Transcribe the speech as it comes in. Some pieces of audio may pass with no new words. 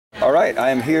All right,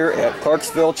 I am here at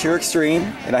Clarksville Cheer Extreme,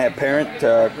 and I have parent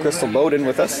Crystal Beaudon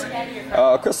with us.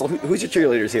 Crystal, who's your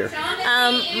cheerleaders here?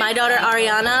 My daughter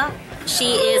Ariana,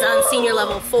 she is on senior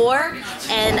level 4,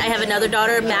 and I have another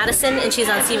daughter, Madison, and she's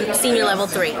on senior level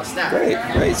 3.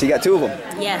 Great. So you got two of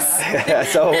them.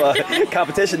 Yes. So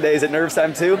competition day, is it nerves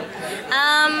time too?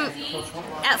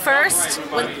 At first,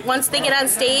 once they get on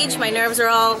stage, my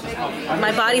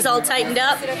my body's all tightened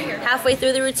up. Halfway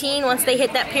through the routine, once they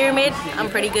hit that pyramid, I'm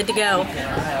pretty good to go.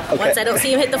 Okay. Once I don't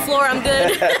see them hit the floor, I'm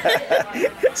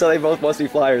good. So they both must be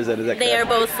flyers then, is that correct? They are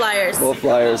both flyers. Both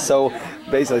flyers. So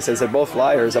basically, since they're both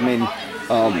flyers, I mean,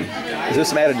 is there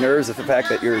some added nerves of the fact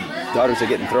that your daughters are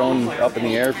getting thrown up in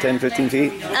the air 10, 15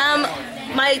 feet?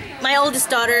 My oldest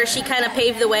daughter, she kind of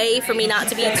paved the way for me not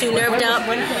to be too nerved up.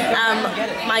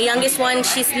 My youngest one,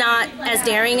 she's not as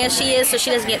daring as she is, so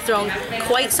she doesn't get thrown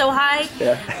quite so high.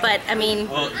 Yeah. But, I mean,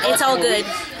 it's all good.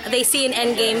 They see an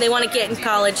end game. They want to get in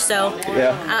college, so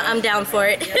yeah. I'm down for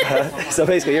it. So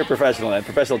basically, you're a professional then,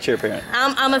 professional cheer parent.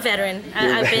 I'm a veteran.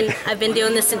 I've been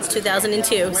doing this since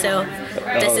 2002, so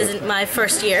this isn't my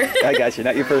first year. I got you.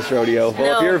 Not your first rodeo.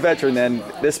 Well, if you're a veteran, then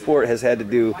this sport has had to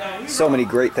do so many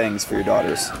great things for your daughters.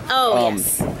 Oh,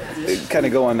 yes. Kind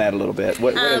of go on that a little bit.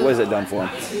 What has it done for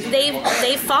them?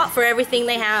 They fought for everything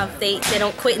they have. They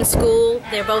don't quit in school.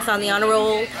 They're both on the honor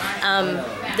roll.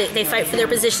 They fight for their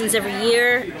positions every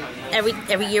year.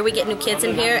 Every year we get new kids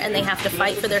in here, and they have to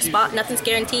fight for their spot. Nothing's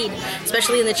guaranteed,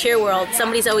 especially in the cheer world.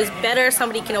 Somebody's always better.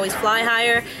 Somebody can always fly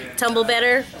higher, tumble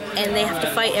better, and they have to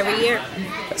fight every year.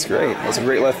 That's great. That's a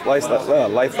great life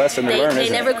lesson to learn. They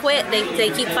never quit. They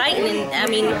keep fighting, and I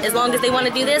mean, as long as they want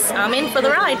to do this, I'm in for the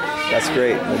ride. That's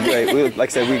great. That's great. Like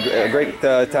I said, we had a great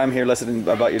time here listening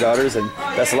about your daughters, and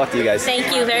best of luck to you guys.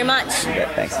 Thank you very much. Okay,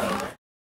 thanks.